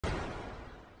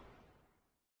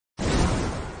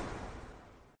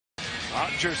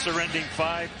Ottinger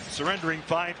surrendering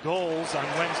five goals on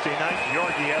Wednesday night.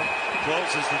 Georgiev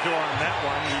closes the door on that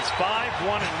one. He's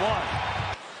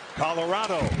 5-1-1.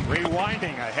 Colorado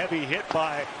rewinding, a heavy hit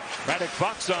by Radek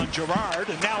Bucks on Gerard,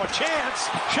 and now a chance,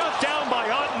 shut down by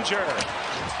Ottinger.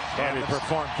 And he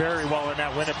performed very well in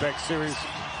that Winnipeg series.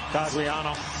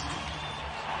 Gagliano.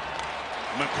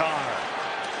 Makar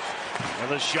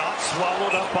with a shot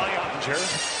swallowed up by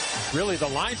Ottinger. Really, the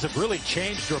lines have really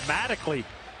changed dramatically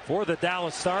for the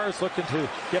Dallas Stars, looking to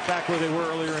get back where they were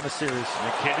earlier in the series.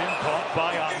 McKinnon caught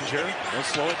by Ottinger. They'll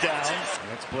slow it down.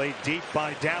 It's played deep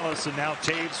by Dallas, and now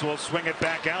Taves will swing it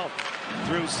back out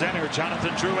through center.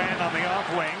 Jonathan Drouin on the off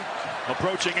wing.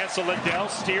 Approaching Esa Lindell,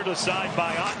 steered aside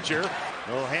by Ottinger.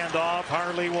 They'll hand off.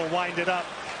 Harley will wind it up.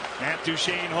 Matt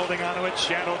Duchesne holding onto it,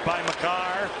 shadowed by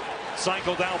Makar.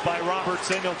 Cycled out by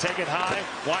Robertson. He'll take it high.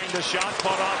 Wind the shot.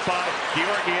 Fought off by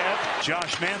Georgiev.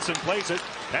 Josh Manson plays it.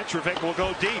 Petrovic will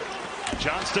go deep.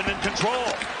 Johnston in control.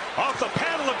 Off the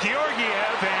paddle of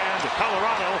Georgiev. And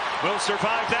Colorado will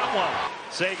survive that one.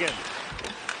 Seguin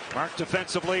marked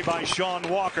defensively by Sean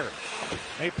Walker.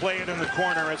 They play it in the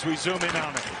corner as we zoom in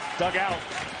on it. Dug out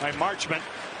by Marchment.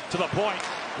 To the point.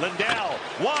 Lindell.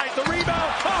 Wide. The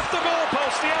rebound. Off the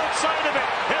goalpost. The outside of it.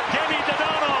 Evgeny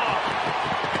Dadonov.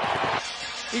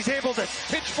 He's able to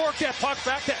pitchfork that puck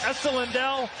back to Esa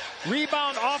Lindell.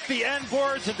 Rebound off the end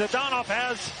boards, and Dadonov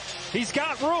he's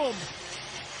got room.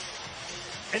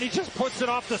 And he just puts it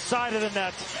off the side of the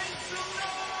net.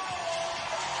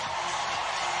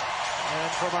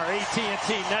 And from our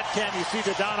AT&T net cam, you see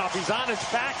Dadonov. He's on his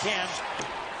backhand.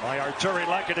 By Arturi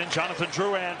Lehkonen, Jonathan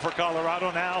Drouin for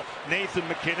Colorado. Now Nathan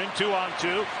MacKinnon,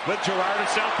 2-on-2 with Gerard. A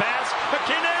south pass.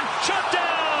 MacKinnon shut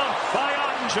down by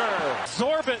Ottinger.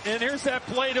 Absorb it, and here's that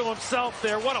play to himself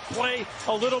there. What a play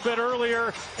a little bit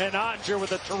earlier, and Ottinger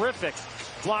with a terrific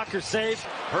blocker save.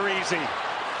 Parisi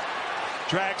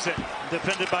drags it,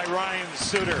 defended by Ryan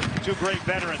Suter. Two great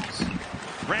veterans.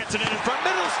 Rantanen in front,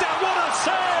 Middlestat, what a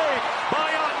save by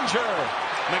Ottinger.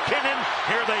 MacKinnon,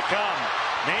 here they come.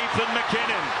 Nathan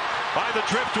MacKinnon by the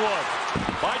driftwood.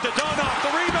 By Dadonov,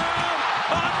 the rebound.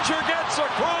 Ottinger gets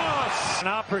across. An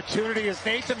opportunity as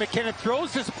Nathan MacKinnon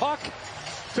throws his puck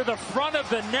to the front of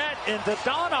the net, and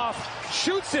Dadonov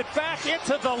shoots it back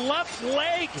into the left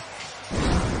leg.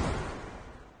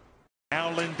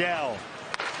 Now Lindell.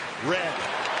 Red.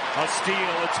 A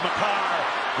steal. It's Makar.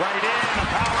 Right in. A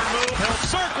power move. He'll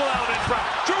circle out in front.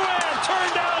 Drouin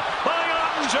turned out by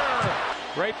Ottinger.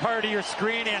 Right part of your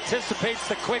screen anticipates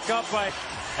the quick up by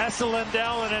Esa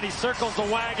Lindell, and then he circles the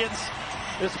wagons.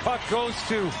 This puck goes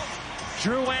to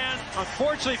Drouin.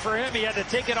 Unfortunately for him, he had to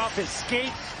take it off his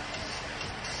skate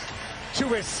to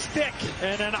his stick,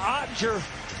 and then Ottinger.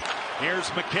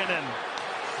 Here's MacKinnon.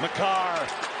 Makar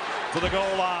to the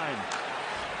goal line.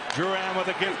 Drouin with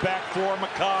a give back for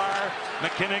Makar.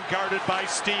 MacKinnon guarded by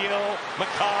Steele.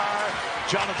 Makar.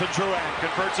 Jonathan Drouin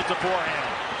converts it to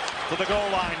forehand. To the goal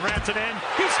line, Rantanen,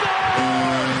 he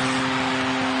scores!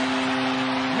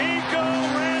 Mikko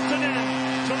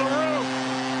Rantanen to the roof,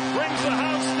 brings the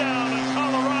house down, and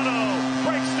Colorado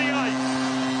breaks the ice.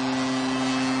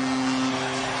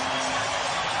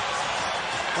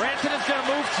 Rantanen's going to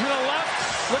move to the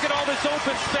left. Look at all this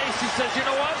open space. He says, you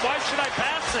know what, why should I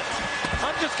pass it?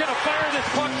 I'm just going to fire this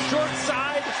puck short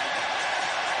side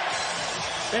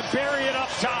and bury it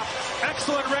up top.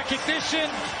 Excellent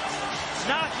recognition.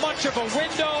 Not much of a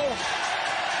window,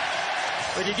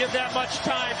 but you give that much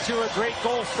time to a great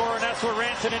goal scorer, and that's what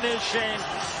Rantanen is, Shane.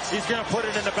 He's going to put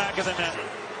it in the back of the net.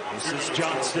 This is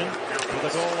Johnston to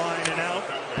the goal line and out.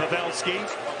 Pavelski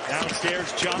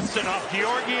downstairs. Johnston off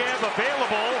Georgiev,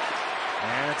 available,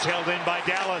 and it's held in by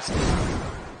Dallas.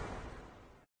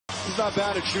 He's not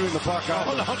bad at shooting the puck out.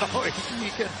 No.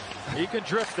 He can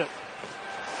drift it.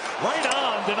 Right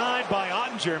on, denied by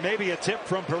Ottinger. Maybe a tip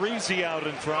from Parisi out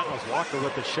in front. That was Walker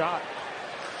with the shot.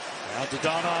 Now to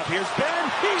Dadonov. Here's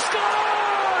Ben. He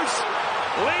scores!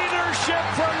 Leadership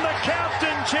from the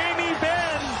captain, Jamie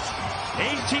Benn.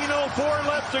 18:04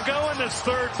 left to go in this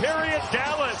third period.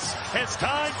 Dallas has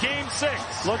tied game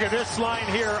 6. Look at this line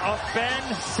here of Ben,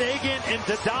 Seguin, and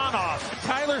Dadonov.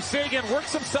 Tyler Seguin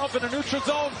works himself in a neutral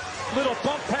zone. Little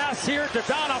bump pass here.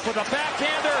 Dadonov with a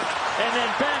backhander. And then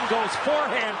Ben goes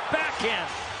forehand, backhand,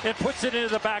 and puts it into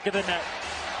the back of the net.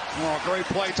 Oh, great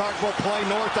play. Talk about play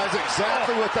north. That's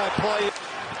exactly what that play.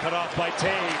 Cut off by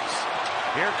Taves.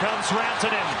 Here comes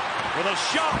Rantanen with a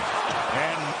shot.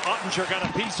 And Ottinger got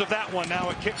a piece of that one. Now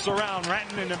it kicks around.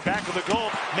 Rantanen in back of the goal.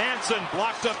 Manson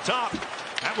blocked up top.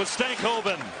 That was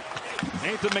Stankhoven.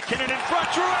 Nathan MacKinnon in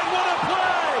front. Drouin, what a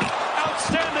play!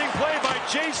 Outstanding play by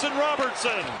Jason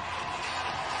Robertson.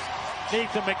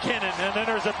 Nathan McKinnon, and then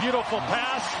there's a beautiful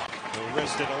pass. He'll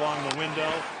wrist it along the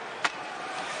window.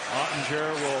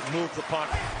 Ottinger will move the puck.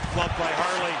 Flubbed by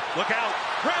Harley. Look out.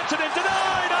 Rantanen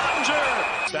denied.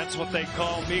 Ottinger. That's what they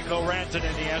call Mikko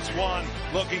Rantanen. He has one,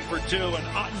 looking for two, and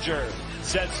Ottinger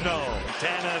says no.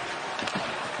 Tanev.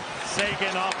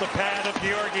 Sagan off the pad of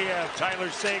Georgiev. Tyler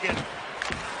Sagan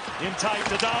in tight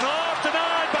to Don. Off,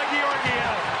 denied by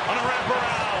Georgiev on a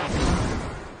wraparound.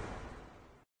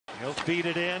 He'll feed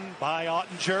it in by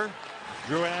Ottinger.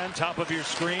 Drouin, top of your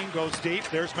screen, goes deep.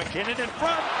 There's McKinnon in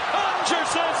front. Ottinger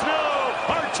says no.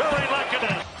 Arturi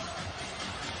Lehkonen.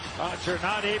 Ottinger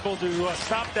not able to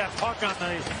stop that puck on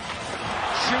the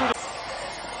shoot.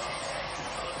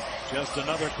 Just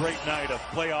another great night of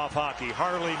playoff hockey.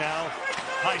 Harley now.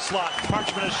 High slot.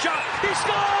 Parchment a shot. He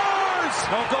scores!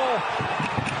 No goal.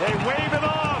 They wave it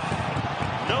off.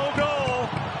 No goal.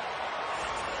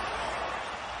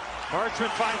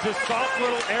 Marchment finds a soft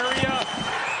little area.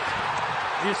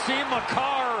 You see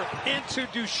Makar into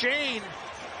Duchesne.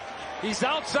 He's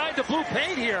outside the blue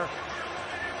paint here.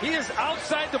 He is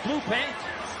outside the blue paint.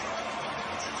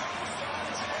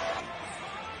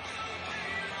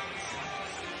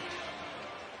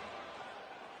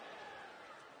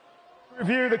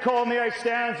 Review the call on the ice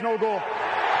stands, no goal.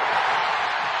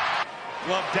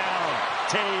 Glove down,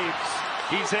 Taves,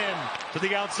 he's in to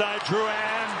the outside,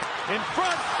 Drouin in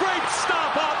front, great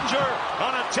stop, Ottinger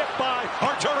on a tip by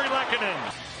Arturi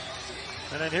Lehkonen.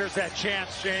 And then here's that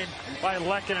chance, Shane, by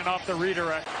Lehkonen off the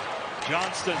redirect.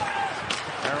 Johnston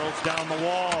barrels down the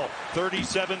wall,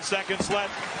 37 seconds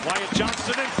left, Wyatt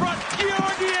Johnston in front,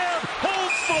 Georgiev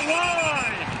holds the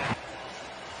line.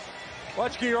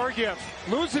 Watch Georgiev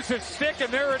loses his stick,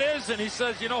 and there it is, and he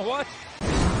says, you know what?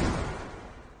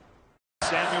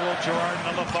 Samuel Girard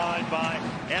nullified by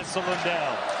Ansel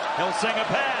Lindell. He'll sing a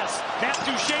pass. Matt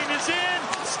Duchesne is in.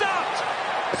 Stopped.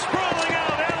 Sprawling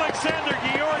out Alexander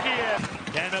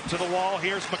Georgiev. And up to the wall.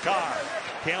 Here's Makar.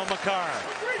 Cale Makar.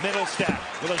 Middle step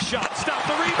with a shot. Stop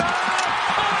the rebound.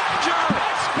 Ottinger.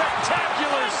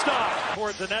 Spectacular stop.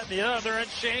 Toward the net, and the other end,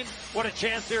 Shane. What a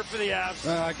chance here for the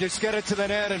Avs. Just get it to the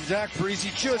net, and Zach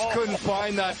Parise just couldn't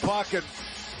find that pocket.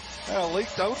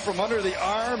 Leaked out from under the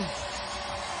arm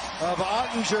of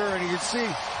Ottinger, and you can see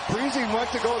Parise went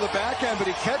to go to the backhand, but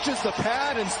he catches the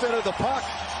pad instead of the puck.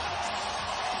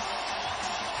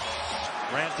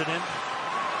 Rantanen,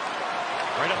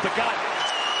 right up the gut,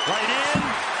 right in.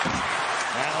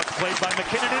 Now it's played by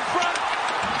McKinnon in front.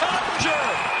 Ottinger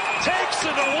takes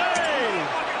it away.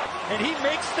 And he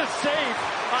makes the save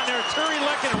on Arturi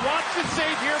Lehkonen. Watch the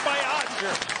save here by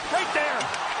Ottinger. Right there.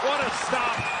 What a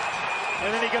stop.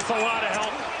 And then he gets a lot of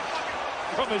help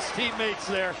from his teammates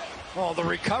there. Oh, the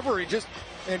recovery, just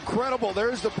incredible.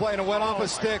 There's the play, and it went off a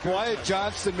stick. Wyatt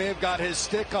Johnston may have got his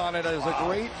stick on it as a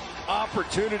great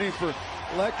opportunity for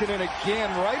Lehkonen again,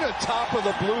 right on top of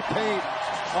the blue paint,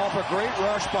 off a great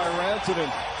rush by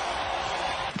Rantanen.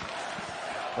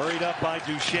 Hurried up by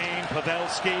Duchesne,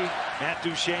 Pavelski. Matt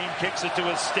Duchesne kicks it to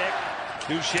his stick.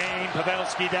 Duchesne,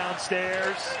 Pavelski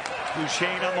downstairs.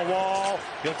 Duchesne on the wall.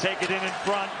 He'll take it in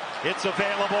front. It's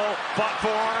available. Fought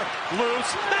for.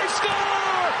 Loose. They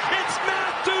score! It's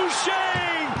Matt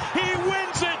Duchesne! He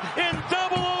wins it in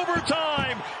double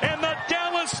overtime. And the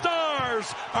Dallas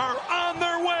Stars are on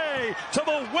their way to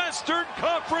the Western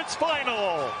Conference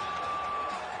Final.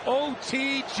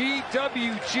 OTGWG.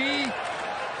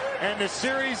 And the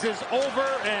series is over,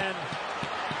 and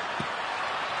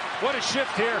what a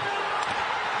shift here.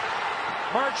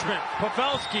 Marchment,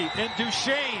 Pavelski, and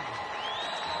Duchesne.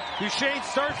 Duchesne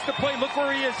starts to play. Look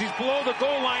where he is. He's below the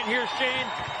goal line here, Shane.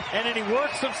 And then he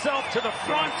works himself to the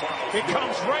front. It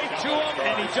comes right to him,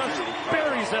 and he just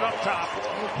buries it up top.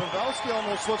 Pavelski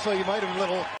almost looks like he might have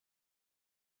little